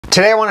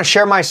Today I want to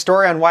share my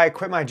story on why I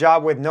quit my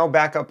job with no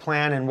backup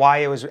plan and why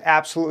it was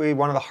absolutely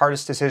one of the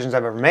hardest decisions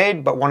I've ever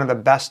made, but one of the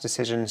best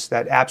decisions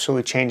that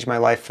absolutely changed my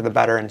life for the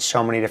better in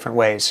so many different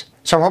ways.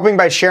 So I'm hoping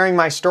by sharing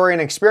my story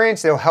and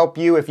experience, it'll help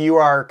you if you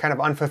are kind of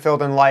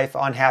unfulfilled in life,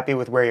 unhappy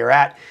with where you're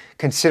at,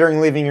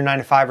 considering leaving your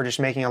 9-to-5 or just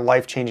making a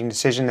life-changing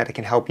decision that it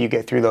can help you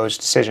get through those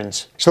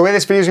decisions. So the way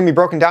this video is going to be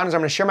broken down is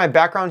I'm going to share my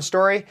background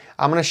story.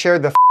 I'm going to share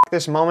the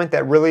this moment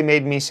that really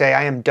made me say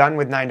I am done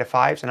with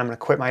 9-to-5s and I'm going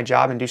to quit my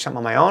job and do something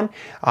on my own.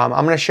 I'm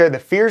going to share the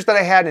fears that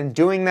I had in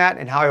doing that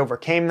and how I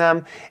overcame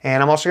them.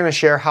 And I'm also going to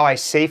share how I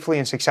safely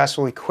and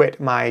successfully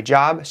quit my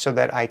job so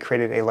that I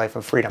created a life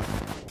of freedom.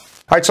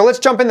 All right, so let's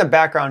jump in the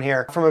background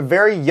here. From a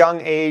very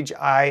young age,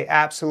 I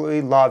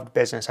absolutely loved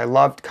business. I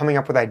loved coming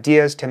up with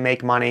ideas to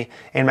make money,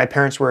 and my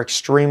parents were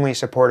extremely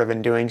supportive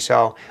in doing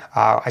so.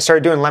 I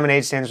started doing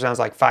lemonade stands when I was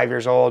like 5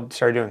 years old,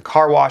 started doing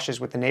car washes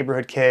with the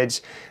neighborhood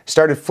kids,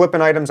 started flipping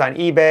items on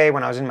eBay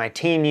when I was in my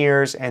teen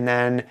years, and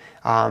then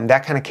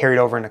that kind of carried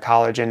over into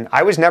college. And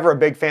I was never a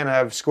big fan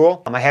of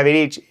school. I have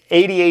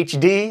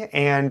ADHD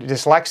and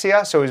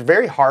dyslexia, so it was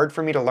very hard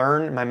for me to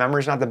learn. My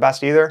memory's not the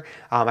best either.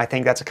 I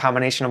think that's a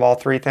combination of all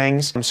three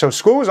things. So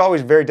school was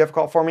always very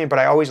difficult for me, but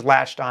I always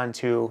latched on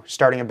to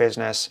starting a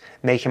business,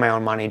 making my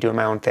own money, doing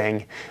my own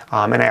thing,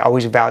 and I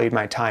always valued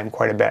my time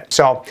quite a bit.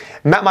 So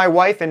met my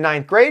wife in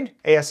 9th grade,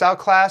 ASL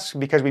class,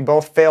 because we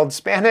both failed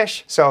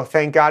Spanish, so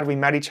thank God we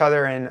met each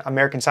other in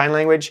American Sign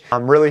Language.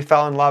 Really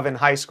fell in love in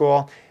high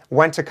school,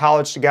 went to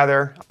college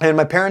together, and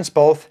my parents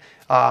both,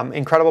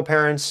 incredible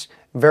parents,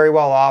 very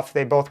well off.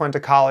 They both went to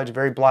college,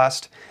 very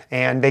blessed,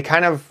 and they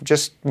kind of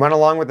just went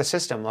along with the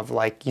system of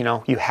like, you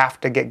know, you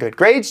have to get good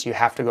grades, you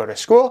have to go to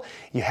school,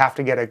 you have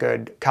to get a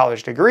good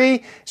college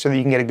degree so that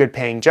you can get a good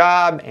paying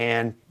job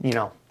and, you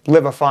know,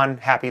 live a fun,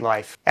 happy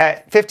life.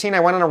 At 15, I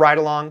went on a ride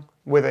along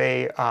with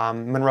a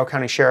Monroe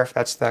County Sheriff,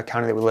 that's the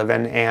county that we live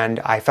in,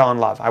 and I fell in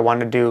love. I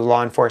wanted to do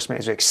law enforcement.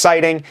 It was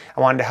exciting. I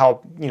wanted to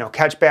help, you know,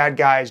 catch bad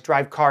guys,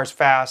 drive cars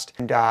fast,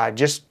 and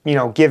just, you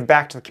know, give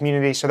back to the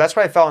community. So that's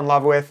what I fell in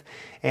love with.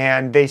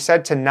 And they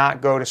said to not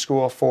go to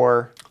school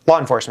for law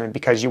enforcement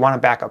because you want a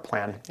backup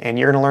plan and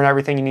you're going to learn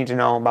everything you need to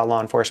know about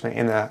law enforcement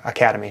in the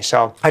academy.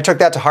 So I took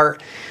that to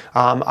heart.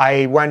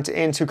 I went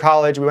into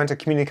college. We went to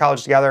community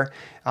college together,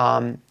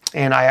 and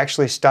I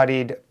actually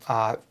studied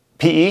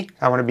PE.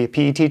 I want to be a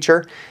PE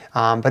teacher.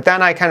 But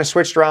then I kind of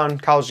switched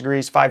around college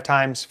degrees 5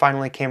 times,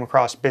 finally came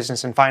across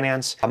business and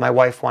finance. My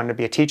wife wanted to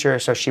be a teacher,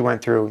 so she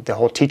went through the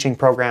whole teaching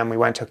program. We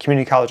went to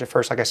community college at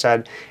first, like I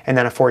said, and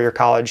then a 4-year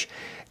college.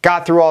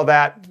 Got through all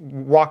that,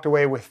 walked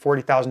away with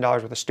 $40,000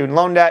 worth of student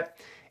loan debt,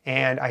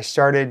 and I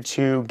started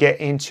to get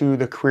into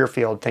the career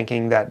field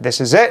thinking that this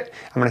is it.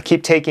 I'm going to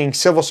keep taking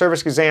civil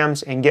service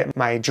exams and get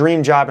my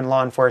dream job in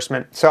law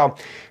enforcement. So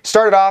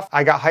started off,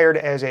 I got hired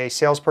as a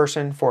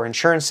salesperson for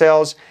insurance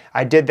sales.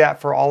 I did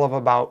that for all of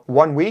about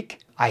 1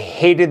 week. I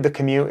hated the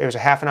commute. It was a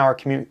half-an-hour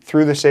commute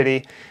through the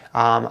city.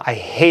 I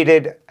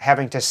hated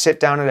having to sit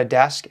down at a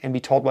desk and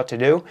be told what to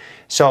do.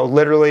 So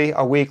literally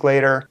a week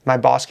later, my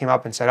boss came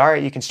up and said, all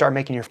right, you can start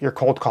making your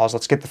cold calls.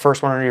 Let's get the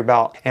first one under your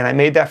belt. And I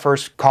made that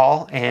first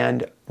call,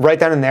 and right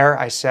then and there,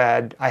 I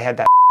said, I had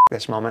that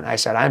this moment. I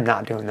said, I'm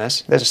not doing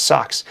this. This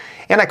sucks.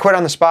 And I quit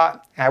on the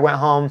spot. I went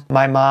home.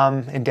 My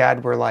mom and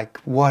dad were like,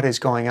 what is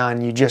going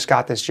on? You just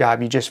got this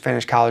job. You just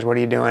finished college. What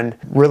are you doing?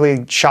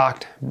 Really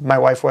shocked. My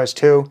wife was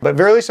too, but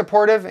very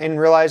supportive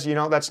and realized, you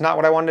know, that's not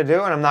what I wanted to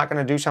do. And I'm not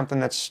going to do something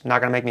that's not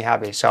going to make me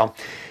happy. So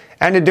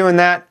I ended doing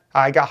that.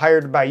 I got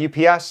hired by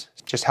UPS,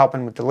 just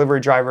helping with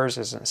delivery drivers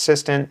as an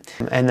assistant.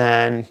 And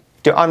then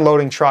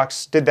unloading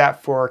trucks, did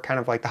that for kind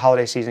of like the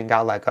holiday season,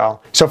 got let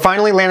go. So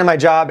finally landed my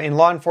job in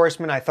law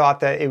enforcement. I thought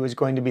that it was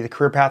going to be the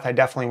career path I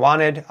definitely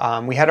wanted.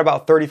 We had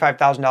about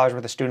 $35,000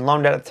 worth of student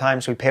loan debt at the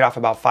time, so we paid off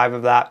about 5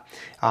 of that.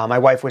 My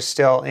wife was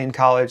still in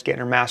college getting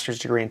her master's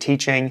degree in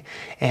teaching.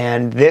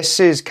 And this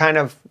is kind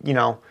of, you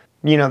know,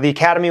 the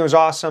academy was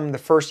awesome. The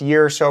first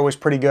year or so was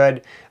pretty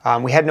good.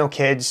 We had no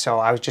kids, so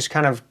I was just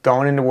kind of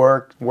going into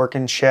work,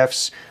 working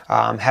shifts,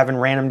 having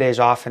random days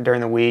off during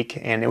the week,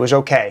 and it was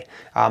okay.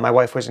 My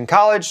wife was in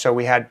college, so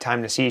we had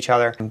time to see each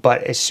other.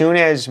 But as soon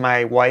as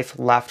my wife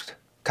left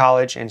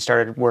college and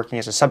started working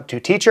as a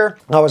substitute teacher,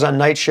 I was on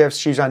night shifts,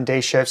 she was on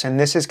day shifts, and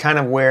this is kind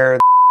of where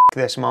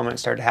this moment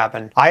started to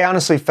happen. I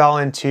honestly fell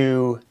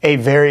into a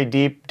very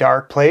deep,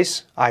 dark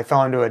place. I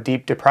fell into a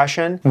deep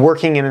depression.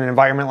 Working in an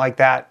environment like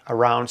that,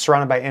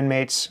 surrounded by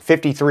inmates,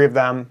 53 of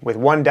them with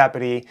 1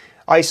 deputy,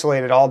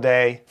 isolated all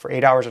day for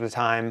 8 hours at a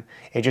time,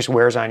 it just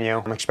wears on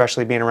you,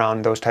 especially being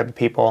around those type of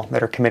people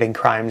that are committing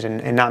crimes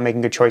and not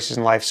making good choices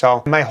in life.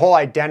 So my whole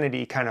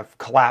identity kind of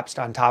collapsed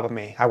on top of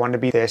me. I wanted to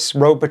be this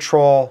road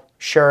patrol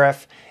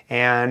sheriff,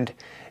 and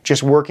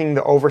just working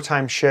the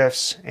overtime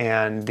shifts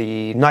and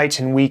the nights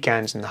and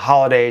weekends and the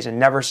holidays and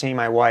never seeing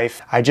my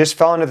wife, I just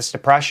fell into this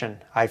depression.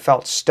 I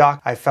felt stuck.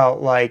 I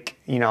felt like,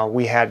 you know,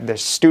 we had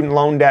this student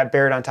loan debt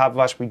buried on top of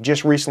us. We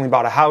just recently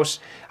bought a house.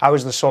 I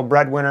was the sole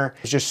breadwinner.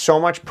 There's just so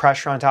much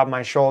pressure on top of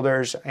my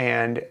shoulders,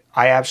 and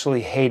I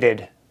absolutely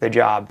hated the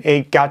job.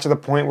 It got to the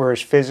point where it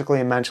was physically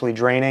and mentally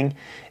draining.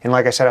 And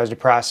like I said, I was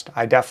depressed.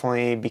 I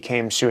definitely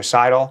became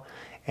suicidal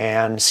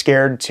and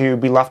scared to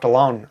be left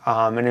alone.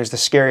 And it was the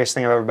scariest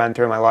thing I've ever been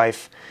through in my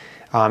life.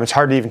 It's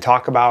hard to even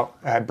talk about.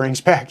 It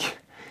brings back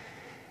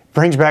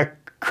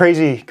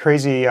crazy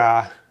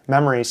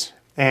memories.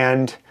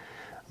 And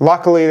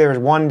luckily there was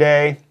one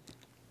day,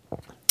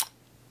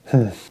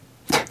 I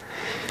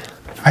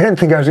didn't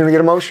think I was gonna get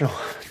emotional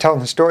telling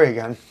the story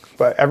again,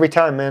 but every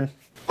time, man.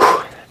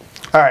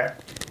 All right,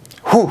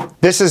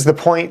 this is the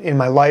point in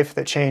my life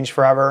that changed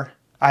forever.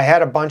 I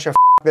had a bunch of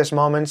this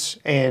moments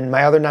in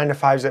my other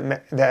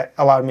 9-to-5s that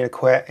allowed me to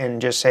quit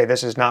and just say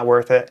this is not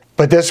worth it.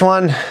 But this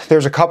one,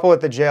 there's a couple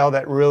at the jail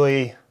that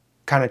really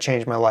kind of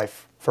changed my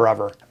life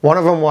forever. One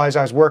of them was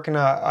I was working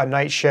a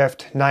night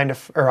shift, 11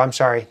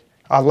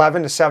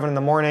 to 7 in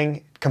the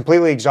morning,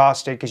 completely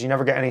exhausted because you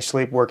never get any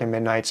sleep working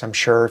midnights. I'm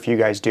sure if you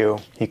guys do,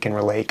 you can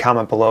relate.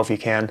 Comment below if you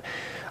can.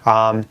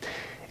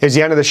 It was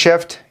the end of the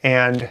shift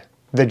and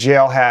the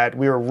jail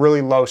we were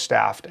really low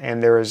staffed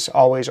and there was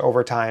always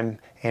overtime,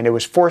 and it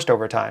was forced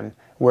overtime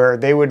where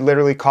they would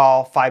literally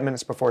call 5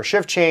 minutes before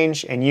shift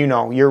change and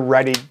you're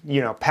ready,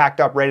 packed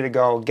up, ready to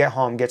go, get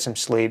home, get some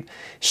sleep.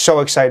 So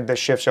excited the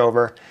shift's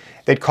over.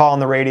 They'd call on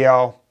the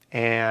radio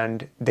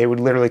and they would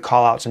literally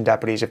call out some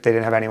deputies if they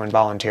didn't have anyone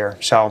volunteer.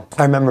 So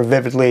I remember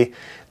vividly,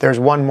 there's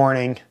one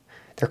morning,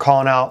 they're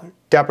calling out,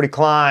 Deputy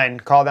Kline,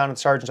 call down to the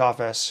sergeant's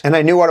office. And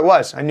I knew what it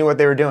was. I knew what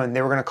they were doing.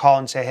 They were gonna call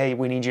and say, hey,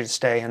 we need you to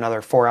stay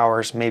another 4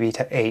 hours, maybe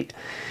to 8.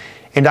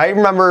 And I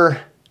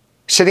remember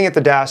sitting at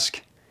the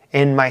desk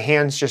and my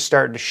hands just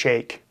started to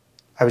shake.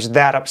 I was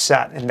that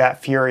upset and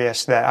that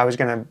furious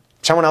that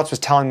someone else was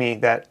telling me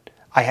that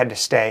I had to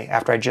stay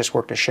after I just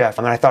worked a shift.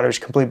 I thought it was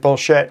complete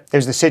bullshit. It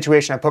was the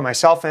situation I put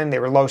myself in. They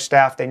were low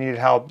staffed, they needed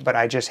help, but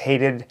I just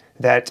hated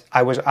that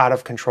I was out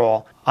of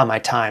control on my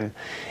time.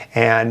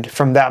 And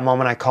from that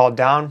moment I called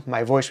down,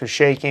 my voice was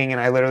shaking and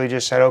I literally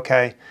just said,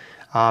 okay.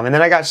 And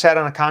then I got set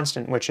on a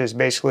constant, which is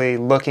basically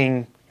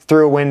looking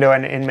through a window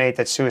at an inmate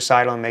that's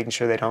suicidal and making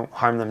sure they don't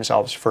harm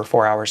themselves for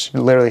 4 hours,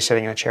 literally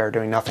sitting in a chair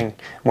doing nothing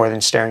more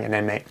than staring at an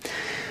inmate.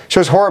 So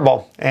it was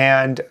horrible.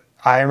 And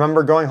I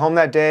remember going home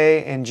that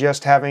day and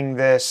just having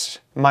this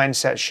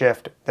mindset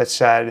shift that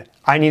said,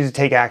 I need to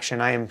take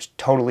action. I am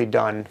totally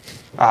done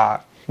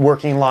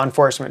working in law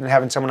enforcement and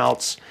having someone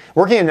else,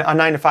 working in a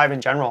 9-to-5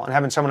 in general and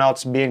having someone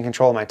else be in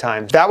control of my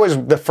time. That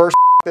was the first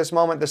this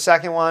moment. The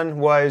second one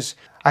was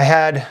I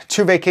had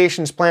 2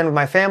 vacations planned with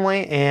my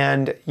family,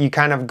 and you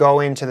kind of go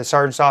into the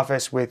sergeant's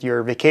office with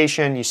your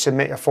vacation, you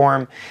submit a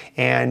form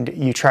and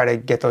you try to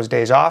get those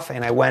days off.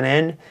 And I went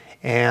in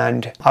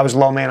and I was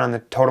low man on the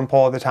totem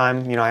pole at the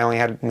time. I only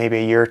had maybe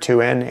a year or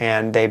 2 in,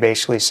 and they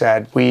basically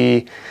said,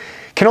 we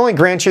can only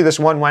grant you this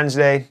one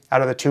Wednesday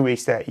out of the 2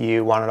 weeks that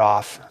you wanted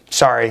off.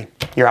 Sorry,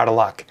 you're out of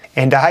luck.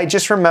 And I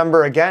just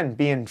remember again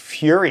being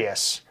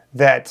furious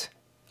that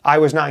I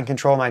was not in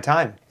control of my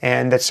time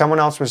and that someone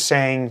else was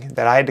saying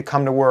that I had to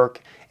come to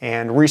work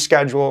and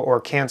reschedule or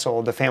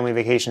cancel the family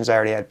vacations I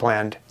already had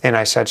planned. And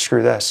I said,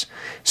 screw this.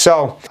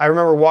 So I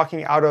remember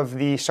walking out of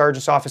the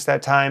sergeant's office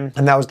that time,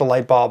 and that was the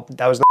light bulb.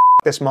 That was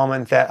this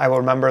moment that I will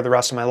remember the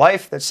rest of my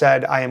life that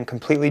said, I am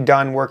completely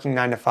done working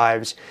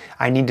 9-to-5s.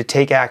 I need to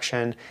take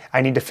action. I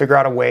need to figure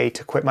out a way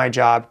to quit my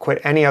job, quit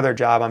any other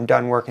job. I'm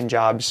done working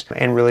jobs,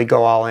 and really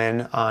go all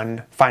in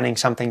on finding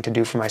something to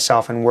do for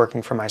myself and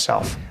working for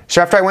myself.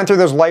 So after I went through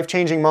those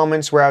life-changing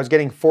moments where I was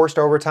getting forced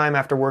overtime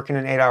after working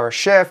an 8-hour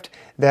shift,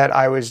 that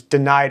I was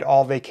denied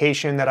all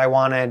vacation that I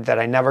wanted, that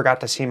I never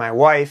got to see my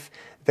wife,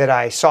 that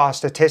I saw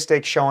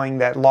statistics showing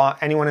that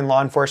anyone in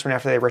law enforcement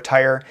after they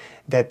retire,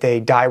 that they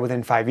die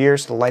within 5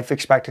 years. The life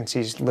expectancy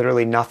is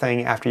literally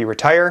nothing after you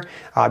retire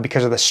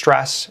because of the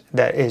stress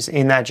that is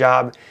in that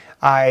job.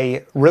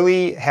 I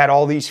really had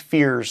all these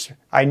fears.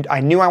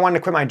 I knew I wanted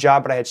to quit my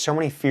job, but I had so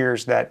many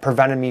fears that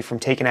prevented me from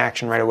taking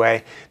action right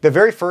away. The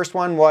very first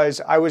one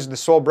was I was the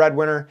sole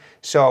breadwinner,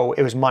 so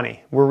it was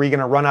money. Were we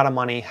gonna run out of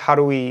money? How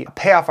do we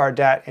pay off our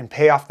debt and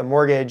pay off the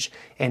mortgage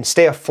and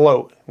stay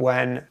afloat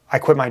when I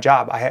quit my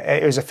job?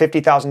 It was a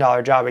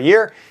 $50,000 job a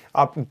year,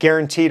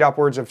 guaranteed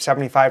upwards of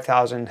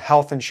 $75,000,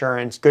 health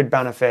insurance, good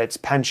benefits,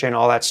 pension,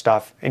 all that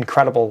stuff.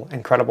 Incredible,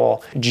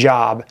 incredible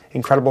job,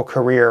 incredible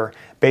career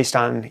based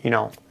on,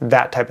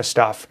 that type of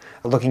stuff.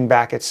 Looking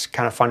back, it's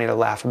kind of funny to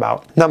laugh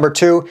about. Number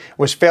 2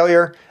 was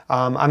failure.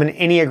 I'm an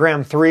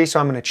Enneagram 3, so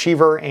I'm an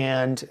achiever,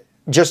 and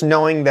just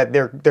knowing that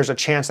there's a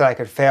chance that I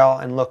could fail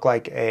and look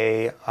like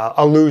a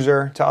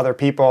loser to other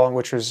people,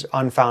 which was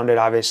unfounded,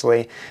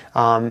 obviously,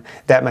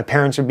 that my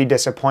parents would be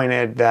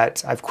disappointed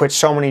that I've quit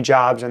so many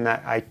jobs and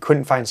that I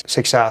couldn't find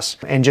success,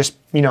 and just,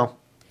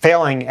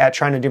 failing at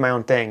trying to do my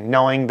own thing,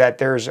 knowing that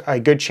there's a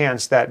good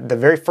chance that the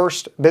very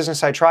first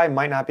business I try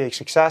might not be a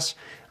success,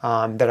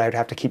 that I'd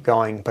have to keep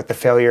going. But the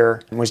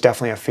failure was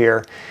definitely a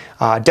fear.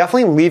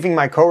 Definitely leaving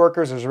my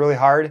coworkers was really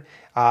hard.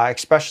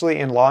 especially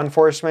in law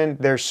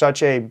enforcement. There's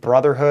such a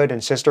brotherhood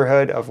and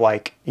sisterhood of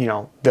like, you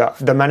know,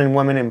 the men and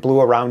women in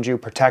blue around you,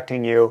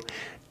 protecting you,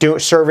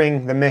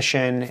 serving the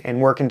mission and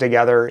working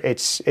together.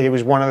 It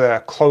was one of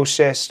the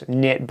closest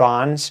knit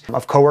bonds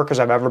of coworkers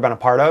I've ever been a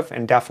part of,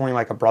 and definitely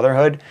like a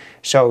brotherhood.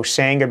 So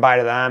saying goodbye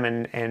to them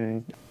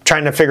and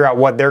trying to figure out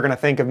what they're going to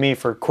think of me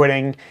for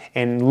quitting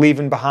and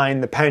leaving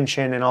behind the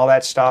pension and all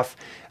that stuff,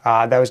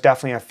 that was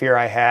definitely a fear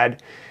I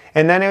had.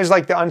 And then it was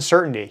like the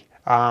uncertainty.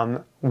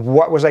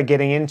 What was I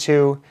getting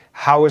into?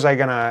 How was I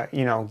going to,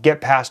 you know, get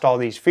past all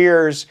these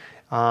fears?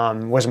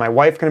 Was my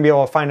wife going to be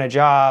able to find a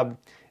job?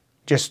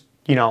 Just,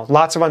 you know,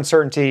 lots of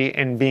uncertainty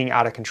and being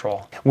out of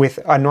control. With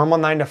a normal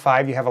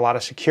 9-to-5, you have a lot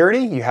of security.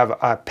 You have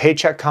a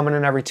paycheck coming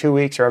in every 2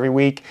 weeks or every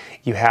week.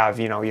 You have,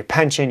 you know, your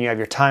pension, you have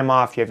your time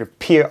off, you have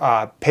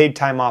your paid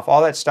time off,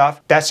 all that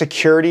stuff. That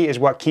security is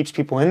what keeps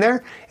people in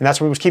there, and that's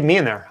what was keeping me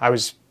in there. I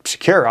was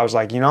secure. I was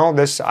like, you know,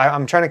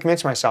 I'm trying to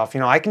convince myself, you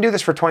know, I can do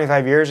this for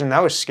 25 years, and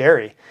that was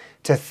scary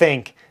to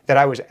think that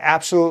I was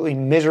absolutely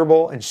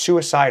miserable and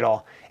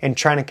suicidal and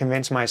trying to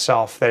convince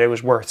myself that it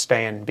was worth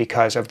staying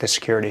because of the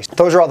security.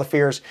 Those are all the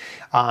fears.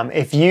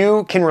 If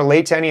you can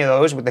relate to any of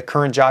those with the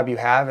current job you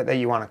have that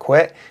you want to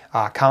quit,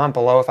 comment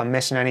below. If I'm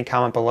missing any,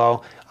 comment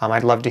below.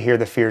 I'd love to hear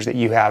the fears that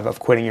you have of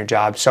quitting your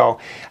job. So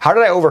how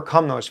did I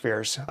overcome those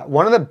fears?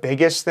 One of the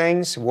biggest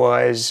things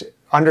was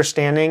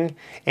understanding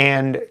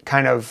and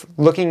kind of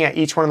looking at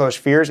each one of those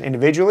fears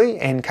individually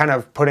and kind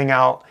of putting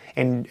out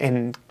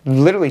and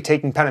literally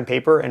taking pen and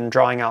paper and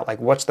drawing out like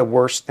what's the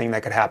worst thing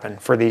that could happen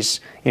for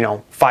these, you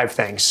know, 5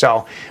 things.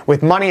 So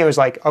with money, it was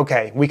like,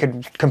 okay, we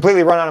could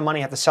completely run out of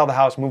money, have to sell the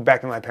house, move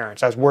back to my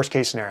parents. That was worst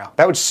case scenario.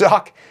 That would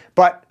suck,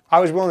 but I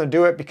was willing to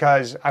do it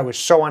because I was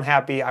so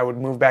unhappy. I would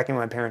move back in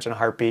with my parents in a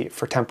heartbeat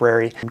for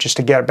temporary, just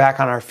to get back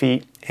on our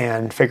feet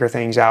and figure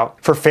things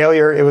out. For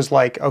failure, it was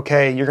like,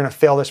 okay, you're gonna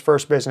fail this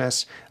first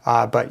business,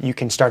 but you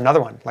can start another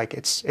one. Like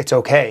it's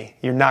okay.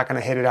 You're not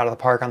gonna hit it out of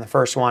the park on the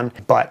first one,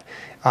 but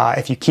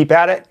if you keep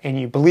at it and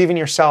you believe in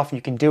yourself,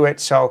 you can do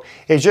it. So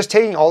it's just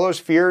taking all those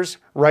fears,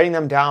 writing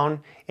them down,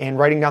 and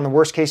writing down the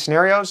worst case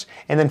scenarios,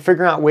 and then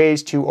figuring out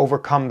ways to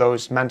overcome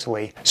those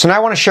mentally. So now I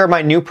want to share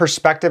my new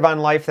perspective on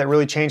life that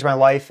really changed my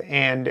life.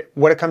 And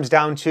what it comes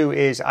down to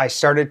is I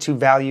started to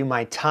value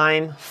my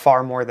time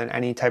far more than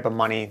any type of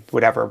money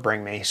would ever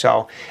bring me.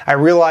 So I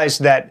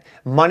realized that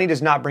money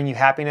does not bring you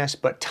happiness,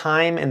 but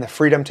time and the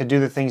freedom to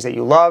do the things that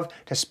you love,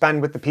 to spend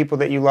with the people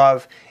that you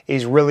love,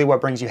 is really what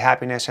brings you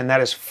happiness. And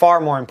that is far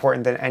more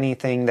important than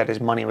anything that is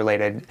money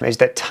related, is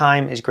that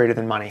time is greater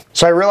than money.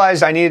 So I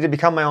realized I needed to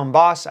become my own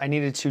boss. I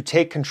needed to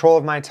take control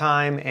of my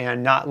time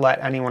and not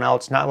let anyone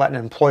else, not let an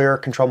employer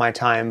control my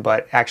time,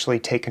 but actually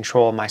take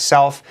control of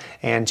myself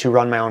and to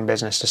run my own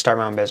business, to start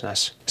my own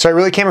business. So I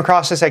really came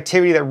across this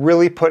activity that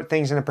really put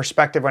things into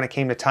perspective when it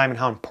came to time and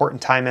how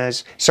important time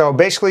is. So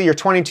basically, you're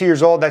 22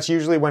 years old. That's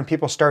usually when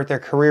people start their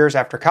careers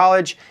after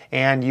college,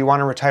 and you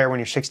want to retire when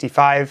you're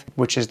 65,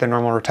 which is the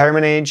normal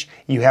retirement age.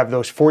 You have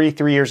those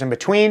 43 years in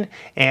between,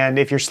 and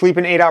if you're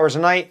sleeping 8 hours a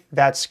night,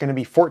 that's going to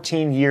be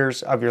 14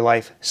 years of your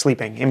life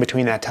sleeping in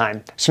between that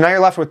time. So now you're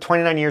left with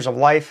 29 years of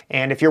life,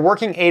 and if you're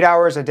working 8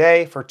 hours a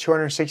day for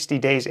 260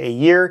 days a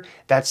year,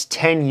 that's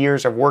 10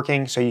 years of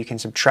working, so you can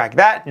subtract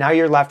that. Now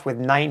you're left with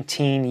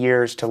 19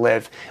 years to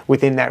live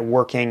within that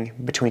working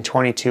between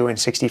 22 and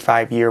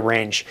 65 year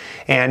range.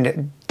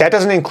 And that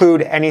doesn't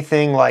include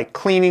anything like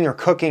cleaning or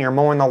cooking or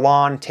mowing the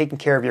lawn, taking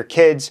care of your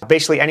kids,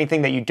 basically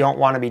anything that you don't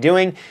want to be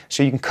doing.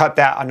 So you can cut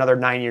that another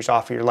 9 years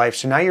off of your life.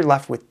 So now you're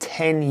left with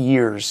 10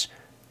 years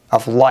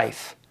of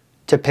life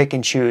to pick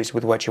and choose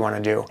with what you want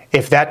to do.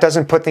 If that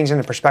doesn't put things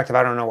into perspective,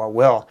 I don't know what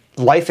will.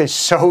 Life is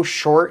so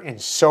short and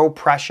so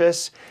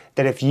precious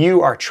that if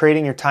you are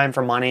trading your time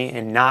for money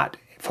and not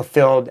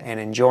fulfilled and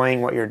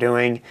enjoying what you're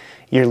doing,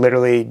 you're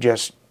literally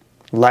just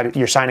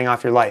you're signing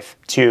off your life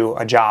to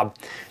a job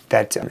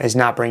that is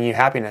not bringing you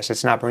happiness.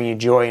 It's not bringing you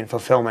joy and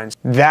fulfillment.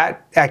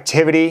 That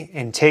activity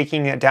and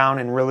taking it down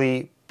and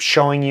really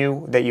showing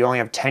you that you only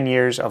have 10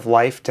 years of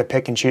life to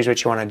pick and choose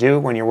what you want to do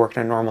when you're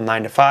working a normal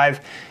 9-to-5,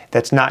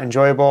 that's not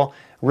enjoyable,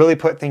 really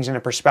put things into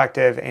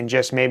perspective and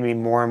just made me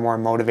more and more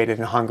motivated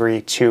and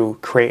hungry to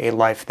create a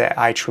life that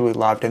I truly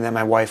loved and that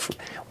my wife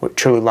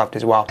truly loved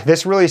as well.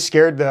 This really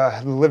scared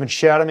the living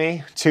shit out of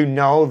me to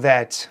know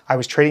that I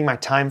was trading my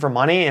time for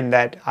money, and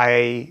that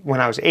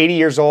when I was 80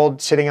 years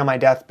old, sitting on my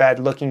deathbed,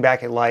 looking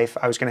back at life,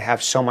 I was going to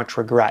have so much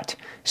regret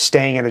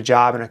staying at a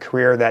job and a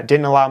career that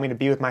didn't allow me to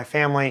be with my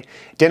family,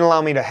 didn't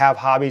allow me to have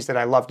hobbies that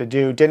I love to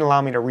do, didn't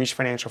allow me to reach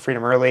financial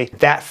freedom early.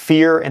 That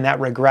fear and that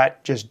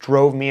regret just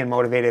drove me and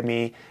motivated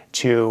me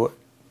to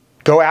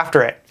go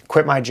after it,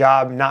 quit my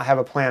job, not have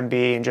a plan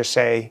B, and just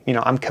say, you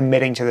know, I'm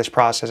committing to this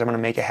process. I'm going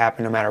to make it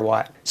happen no matter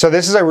what. So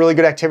this is a really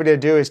good activity to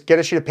do, is get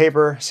a sheet of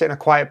paper, sit in a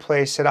quiet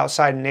place, sit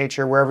outside in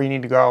nature, wherever you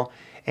need to go,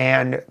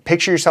 and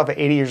picture yourself at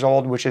 80 years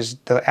old, which is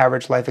the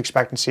average life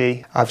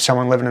expectancy of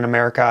someone living in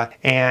America,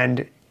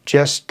 and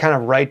just kind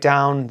of write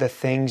down the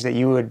things that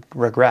you would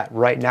regret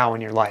right now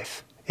in your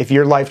life. If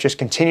your life just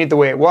continued the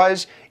way it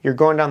was, you're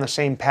going down the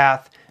same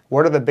path,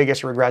 What are the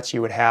biggest regrets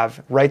you would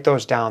have? Write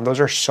those down. Those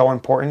are so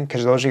important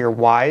because those are your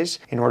whys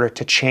in order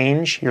to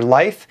change your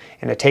life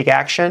and to take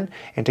action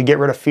and to get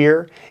rid of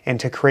fear and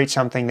to create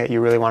something that you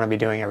really want to be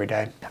doing every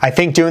day. I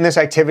think doing this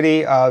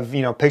activity of,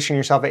 picturing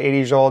yourself at 80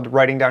 years old,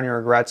 writing down your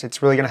regrets,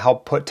 it's really going to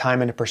help put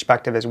time into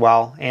perspective as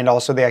well. And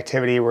also the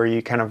activity where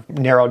you kind of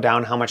narrow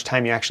down how much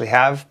time you actually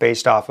have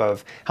based off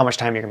of how much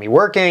time you're going to be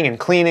working and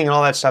cleaning and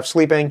all that stuff,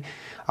 sleeping.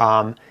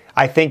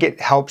 I think it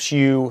helps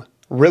you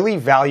really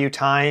value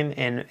time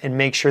and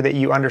make sure that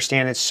you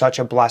understand it's such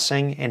a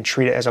blessing and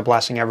treat it as a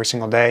blessing every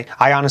single day.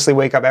 I honestly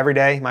wake up every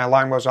day, my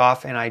alarm goes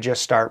off, and I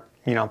just start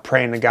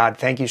praying to God.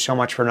 Thank you so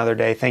much for another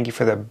day. Thank you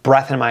for the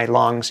breath in my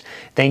lungs.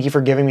 Thank you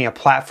for giving me a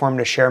platform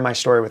to share my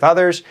story with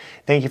others.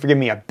 Thank you for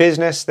giving me a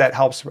business that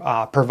helps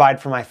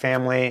provide for my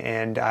family.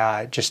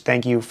 And just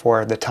thank you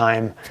for the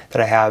time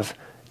that I have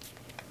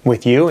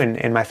with you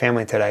and my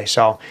family today.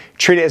 So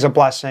treat it as a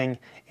blessing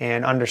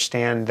and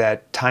understand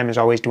that time is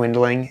always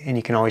dwindling and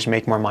you can always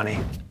make more money.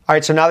 All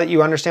right, so now that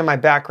you understand my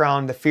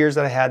background, the fears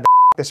that I had,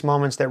 this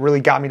moments that really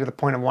got me to the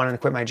point of wanting to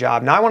quit my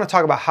job. Now I want to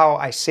talk about how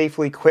I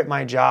safely quit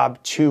my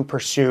job to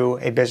pursue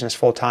a business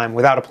full-time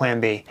without a plan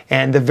B.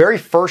 And the very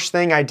first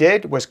thing I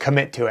did was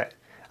commit to it.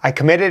 I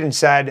committed and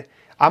said,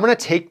 I'm going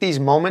to take these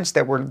moments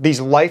that were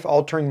these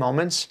life-altering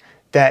moments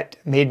that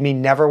made me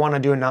never want to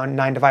do a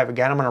 9 to 5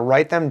 again. I'm going to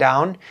write them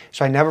down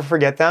so I never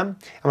forget them.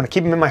 I'm going to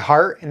keep them in my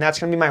heart, and that's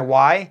going to be my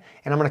why.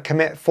 And I'm going to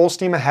commit full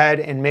steam ahead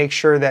and make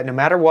sure that no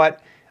matter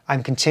what,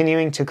 I'm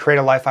continuing to create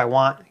a life I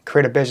want,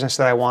 create a business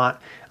that I want,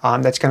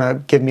 that's going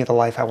to give me the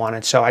life I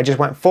wanted. So I just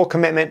went full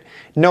commitment,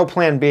 no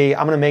plan B.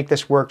 I'm going to make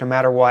this work no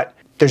matter what.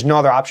 There's no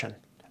other option.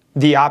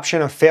 The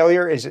option of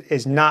failure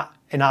is not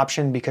an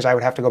option because I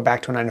would have to go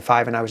back to a 9 to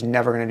 5, and I was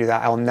never going to do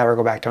that. I will never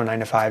go back to a 9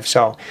 to 5.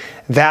 So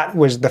that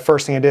was the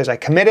first thing I did is I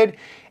committed,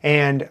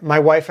 and my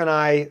wife and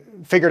I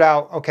figured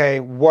out,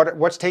 okay,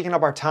 what's taking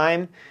up our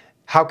time?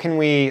 How can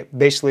we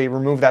basically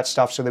remove that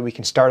stuff so that we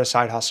can start a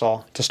side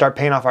hustle, to start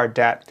paying off our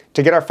debt,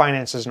 to get our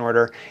finances in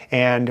order?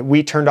 And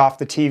we turned off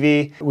the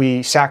TV.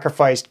 We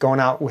sacrificed going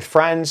out with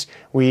friends.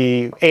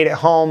 We ate at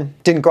home,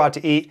 didn't go out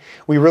to eat.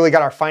 We really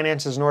got our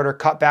finances in order,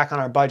 cut back on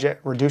our budget,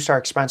 reduced our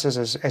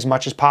expenses as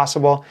much as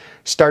possible,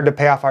 started to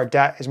pay off our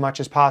debt as much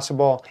as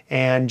possible,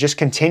 and just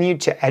continued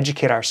to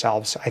educate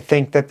ourselves. I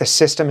think that the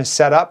system is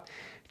set up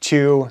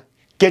to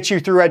get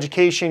you through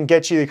education,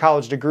 get you the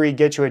college degree,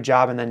 get you a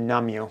job, and then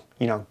numb you.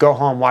 Go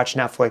home, watch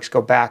Netflix,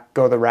 go back,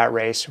 go the rat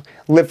race,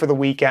 live for the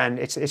weekend.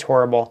 It's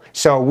horrible.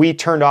 So we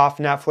turned off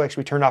Netflix,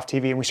 we turned off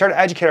TV, and we started to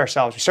educate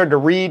ourselves. We started to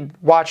read,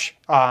 watch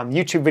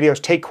YouTube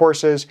videos, take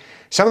courses.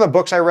 Some of the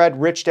books I read,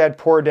 Rich Dad,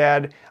 Poor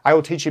Dad, I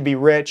Will Teach You to Be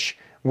Rich,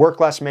 Work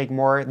Less, Make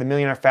More, The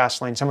Millionaire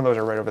Fast Lane, some of those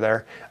are right over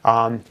there.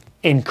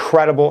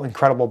 Incredible,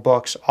 incredible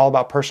books, all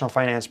about personal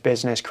finance,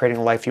 business, creating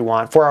the life you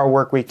want. 4 Hour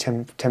Work Week,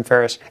 Tim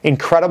Ferriss.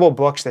 Incredible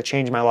books that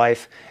changed my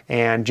life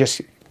and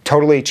just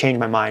totally changed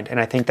my mind. And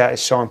I think that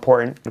is so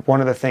important.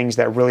 One of the things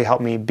that really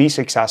helped me be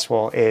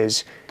successful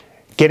is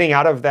getting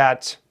out of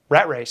that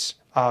rat race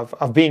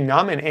of being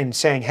numb and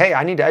saying, hey,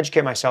 I need to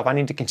educate myself. I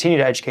need to continue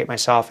to educate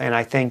myself. And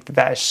I think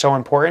that is so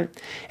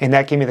important. And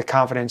that gave me the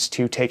confidence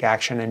to take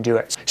action and do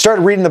it.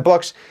 Started reading the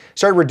books,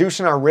 started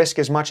reducing our risk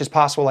as much as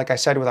possible, like I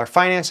said, with our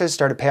finances,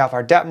 started to pay off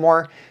our debt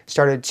more,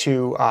 started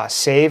to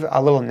save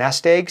a little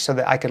nest egg so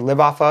that I could live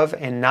off of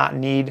and not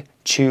need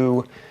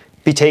to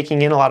be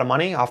taking in a lot of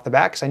money off the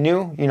bat. Because I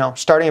knew,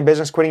 starting a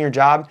business, quitting your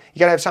job, you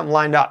got to have something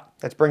lined up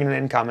that's bringing an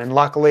income. And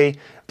luckily,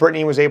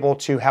 Brittany was able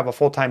to have a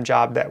full-time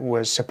job that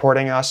was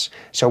supporting us.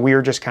 So we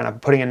were just kind of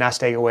putting a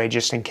nest egg away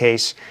just in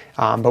case.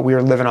 But we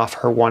were living off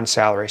her one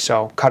salary.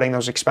 So cutting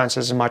those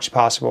expenses as much as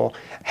possible,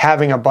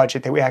 having a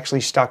budget that we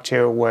actually stuck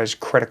to was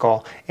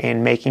critical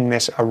in making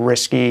this a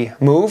risky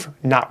move,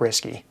 not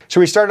risky. So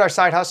we started our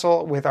side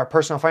hustle with our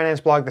personal finance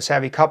blog, The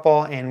Savvy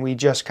Couple, and we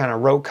just kind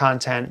of wrote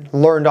content,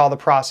 learned all the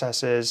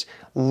processes,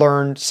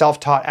 learned,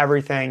 self-taught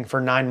everything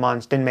for 9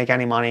 months, didn't make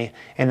any money.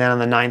 And then on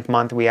the 9th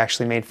month, we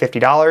actually made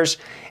 $50,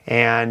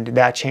 and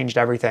that changed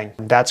everything.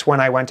 That's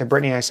when I went to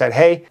Brittany and I said,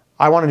 hey,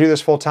 I want to do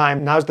this full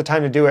time. Now's the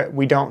time to do it.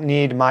 We don't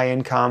need my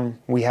income.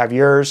 We have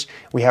yours.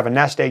 We have a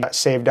nest egg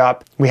saved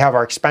up. We have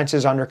our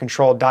expenses under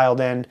control,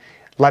 dialed in.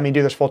 Let me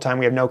do this full time.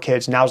 We have no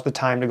kids. Now's the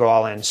time to go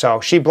all in.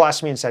 So she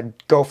blessed me and said,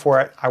 go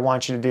for it. I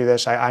want you to do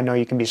this. I know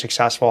you can be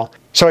successful.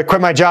 So I quit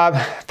my job,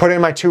 put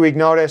in my 2-week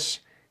notice,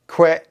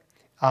 quit.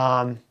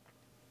 One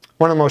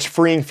of the most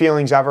freeing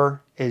feelings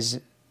ever is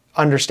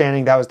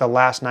understanding that was the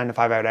last 9 to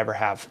 5 I would ever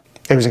have.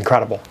 It was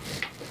incredible.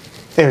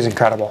 It was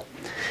incredible.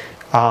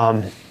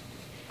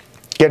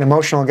 Getting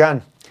emotional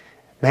again.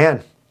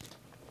 Man,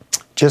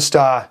 just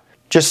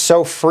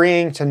so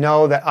freeing to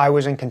know that I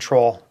was in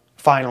control,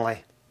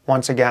 finally,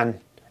 once again,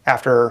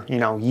 after,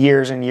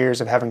 years and years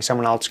of having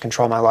someone else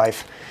control my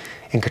life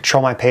and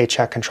control my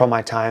paycheck, control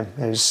my time.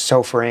 It was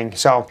so freeing.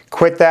 So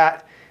quit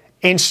that.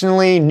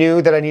 Instantly knew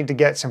that I need to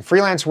get some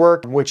freelance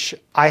work, which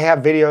I have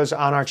videos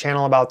on our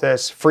channel about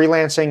this.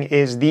 Freelancing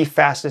is the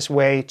fastest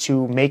way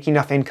to make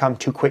enough income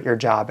to quit your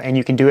job. And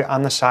you can do it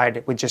on the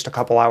side with just a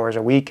couple hours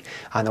a week,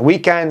 on the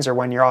weekends or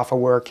when you're off of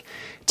work.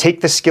 take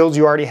the skills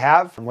you already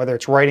have, whether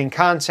it's writing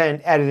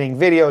content, editing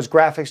videos,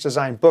 graphics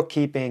design,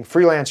 bookkeeping,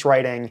 freelance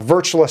writing,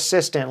 virtual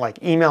assistant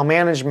like email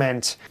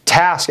management,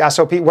 task,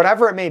 SOP,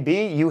 whatever it may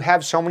be, you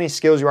have so many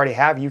skills you already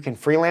have, you can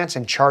freelance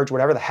and charge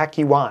whatever the heck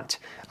you want.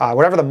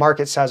 Whatever the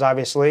market says,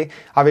 obviously.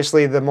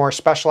 Obviously, the more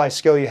specialized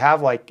skill you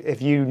have, like if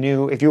you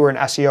were an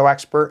SEO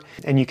expert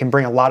and you can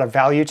bring a lot of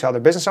value to other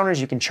business owners,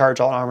 you can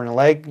charge all arm and a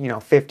leg,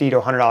 $50 to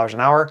 $100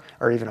 an hour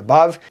or even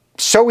above.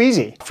 So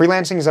easy.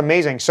 Freelancing is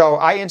amazing. So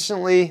I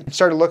instantly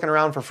started looking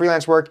around for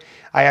freelance work.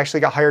 I actually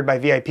got hired by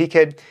VIP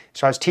Kid.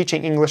 So I was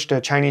teaching English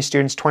to Chinese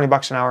students, 20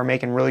 bucks an hour,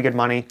 making really good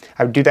money.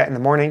 I would do that in the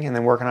morning and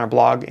then work on our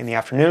blog in the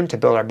afternoon to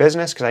build our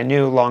business, because I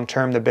knew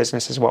long-term the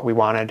business is what we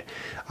wanted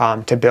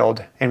to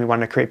build, and we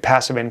wanted to create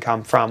passive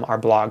income from our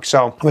blog.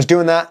 So I was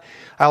doing that.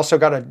 I also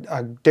got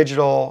a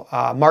digital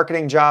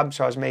marketing job.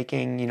 So I was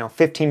making,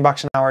 15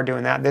 bucks an hour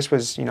doing that. This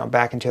was,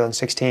 back in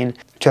 2016,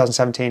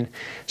 2017.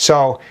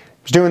 So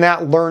I was doing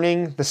that,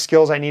 learning the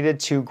skills I needed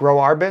to grow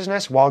our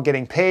business while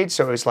getting paid.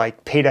 So it was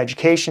like paid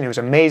education. It was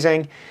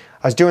amazing.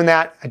 I was doing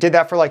that. I did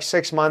that for like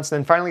 6 months, and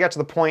then finally got to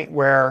the point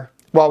where,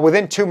 well,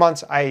 within 2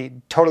 months, I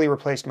totally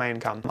replaced my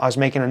income. I was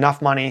making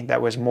enough money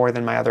that was more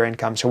than my other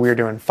income. So we were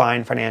doing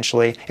fine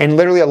financially. And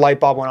literally a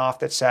light bulb went off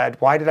that said,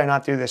 why did I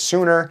not do this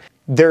sooner?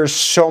 There's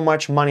so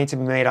much money to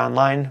be made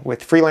online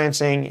with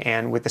freelancing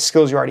and with the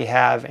skills you already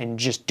have and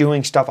just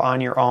doing stuff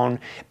on your own,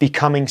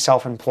 becoming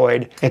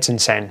self-employed. It's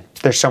insane.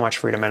 There's so much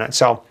freedom in it.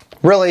 So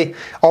really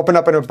opened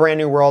up in a brand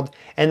new world.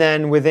 And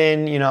then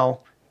within,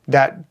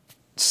 that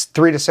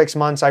 3 to 6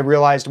 months, I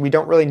realized we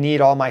don't really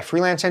need all my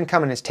freelance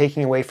income, and it's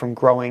taking away from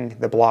growing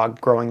the blog,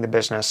 growing the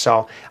business.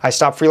 So I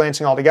stopped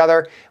freelancing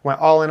altogether,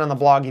 went all in on the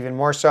blog even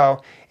more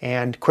so,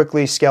 and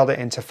quickly scaled it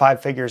into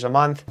 5 figures a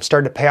month.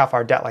 Started to pay off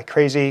our debt like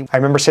crazy. I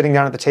remember sitting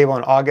down at the table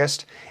in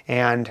August,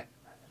 and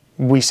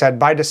we said,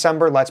 by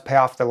December, let's pay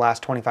off the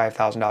last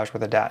 $25,000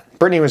 worth of debt.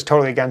 Brittany was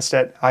totally against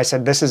it. I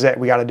said, this is it,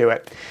 we gotta do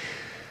it.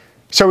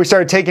 So we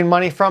started taking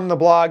money from the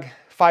blog,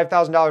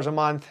 $5,000 a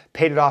month,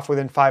 paid it off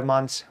within 5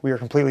 months. We were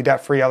completely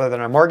debt-free other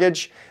than our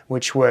mortgage,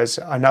 which was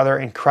another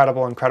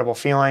incredible, incredible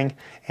feeling.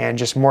 And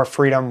just more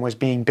freedom was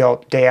being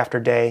built day after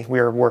day.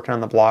 We were working on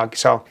the blog.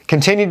 So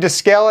continued to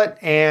scale it,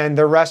 and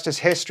the rest is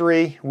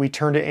history. We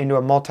turned it into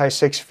a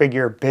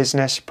multi-6-figure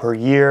business per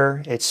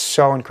year. It's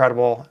so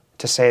incredible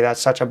to say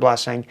that's such a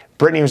blessing.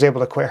 Brittany was able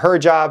to quit her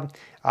job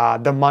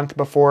the month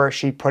before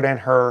she put in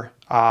her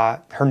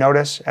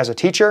notice as a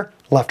teacher,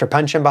 left her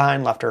pension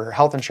behind, left her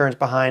health insurance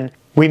behind.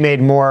 We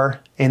made more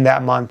in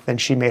that month than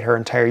she made her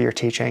entire year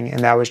teaching.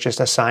 And that was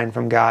just a sign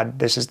from God.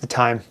 This is the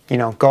time,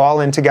 go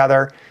all in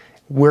together.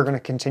 We're going to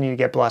continue to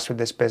get blessed with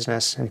this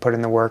business and put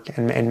in the work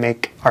and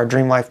make our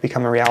dream life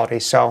become a reality.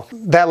 So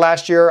that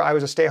last year, I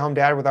was a stay-at-home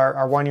dad with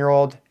our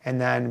 1-year-old,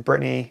 and then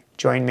Brittany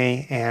joined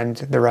me, and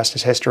the rest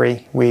is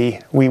history. We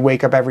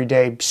wake up every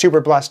day super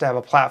blessed to have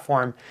a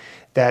platform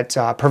that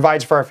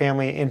provides for our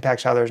family,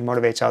 impacts others,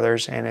 motivates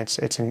others, and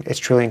it's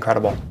truly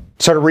incredible.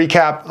 So to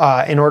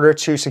recap, in order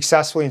to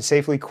successfully and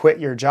safely quit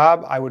your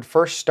job, I would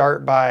first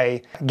start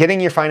by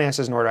getting your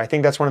finances in order. I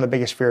think that's one of the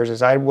biggest fears,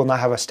 is I will not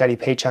have a steady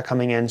paycheck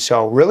coming in.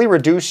 So really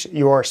reduce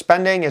your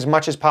spending as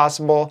much as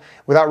possible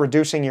without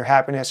reducing your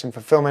happiness and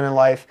fulfillment in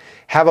life.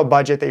 Have a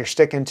budget that you're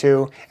sticking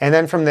to. And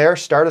then from there,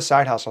 start a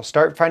side hustle.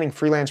 Start finding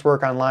freelance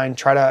work online.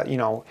 Try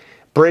to,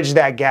 bridge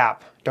that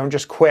gap. Don't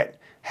just quit.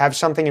 Have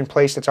something in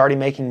place that's already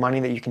making money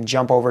that you can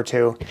jump over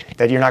to,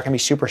 that you're not going to be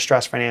super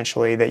stressed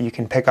financially, that you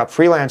can pick up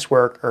freelance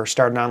work or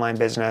start an online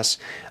business,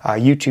 a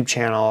YouTube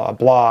channel, a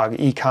blog,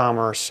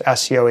 e-commerce,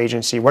 SEO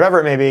agency, whatever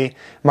it may be,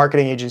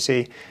 marketing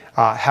agency.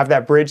 Have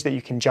that bridge that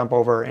you can jump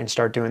over and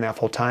start doing that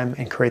full time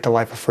and create the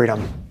life of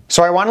freedom.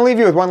 So I want to leave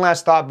you with one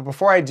last thought, but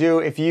before I do,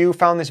 if you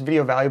found this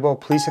video valuable,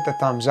 please hit the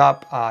thumbs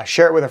up,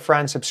 share it with a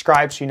friend,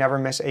 subscribe so you never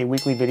miss a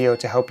weekly video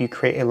to help you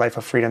create a life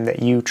of freedom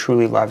that you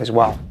truly love as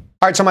well.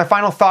 All right, so my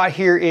final thought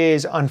here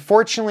is,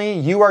 unfortunately,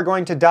 you are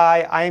going to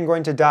die. I am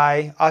going to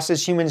die. Us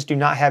as humans do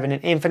not have an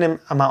infinite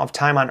amount of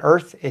time on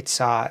Earth. It's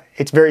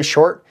very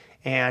short.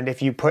 And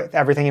if you put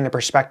everything into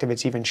perspective,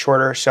 it's even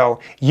shorter. So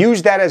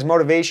use that as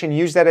motivation.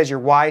 Use that as your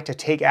why to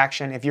take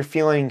action. If you're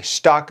feeling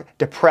stuck,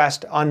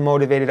 depressed,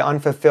 unmotivated,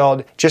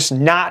 unfulfilled, just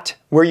not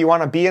where you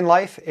want to be in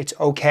life, it's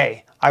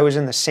okay. I was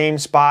in the same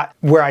spot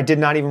where I did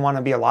not even want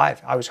to be alive.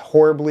 I was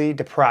horribly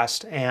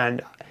depressed,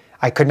 and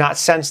I could not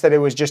sense that it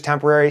was just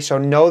temporary. So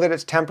know that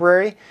it's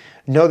temporary.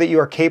 Know that you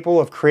are capable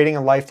of creating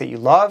a life that you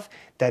love,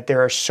 that there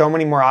are so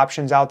many more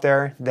options out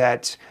there,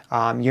 that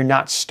you're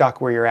not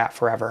stuck where you're at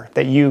forever,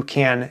 that you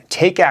can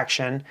take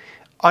action,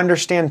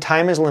 understand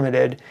time is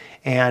limited,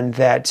 and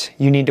that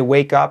you need to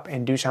wake up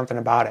and do something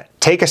about it.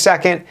 Take a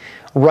second,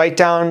 Write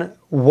down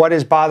what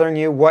is bothering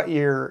you, what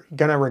you're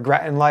gonna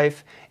regret in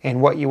life, and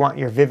what you want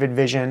your vivid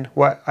vision,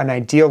 what an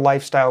ideal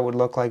lifestyle would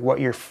look like, what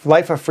your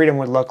life of freedom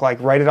would look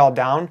like. Write it all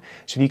down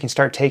so you can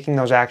start taking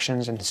those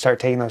actions and start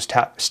taking those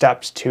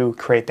steps to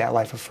create that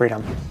life of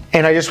freedom.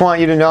 And I just want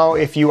you to know,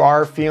 if you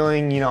are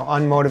feeling,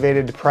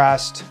 unmotivated,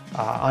 depressed,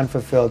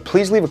 unfulfilled,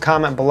 please leave a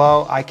comment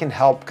below. I can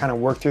help kind of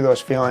work through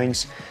those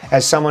feelings.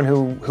 As someone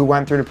who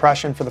went through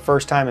depression for the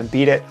first time and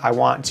beat it, I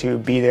want to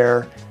be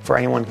there for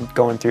anyone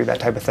going through that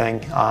type of thing,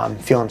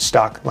 feeling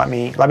stuck. Let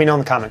me know in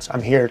the comments.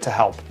 I'm here to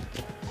help.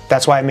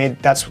 That's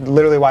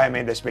literally why I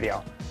made this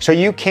video. So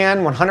you can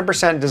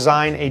 100%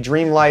 design a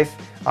dream life.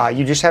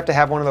 You just have to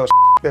have one of those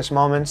this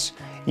moments.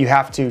 You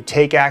have to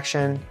take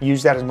action,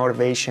 use that as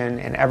motivation,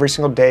 and every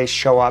single day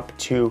show up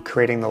to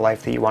creating the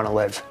life that you want to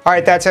live. All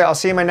right, that's it. I'll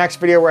see you in my next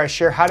video where I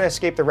share how to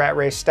escape the rat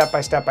race step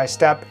by step by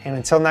step. And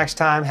until next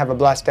time, have a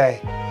blessed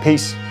day.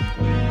 Peace.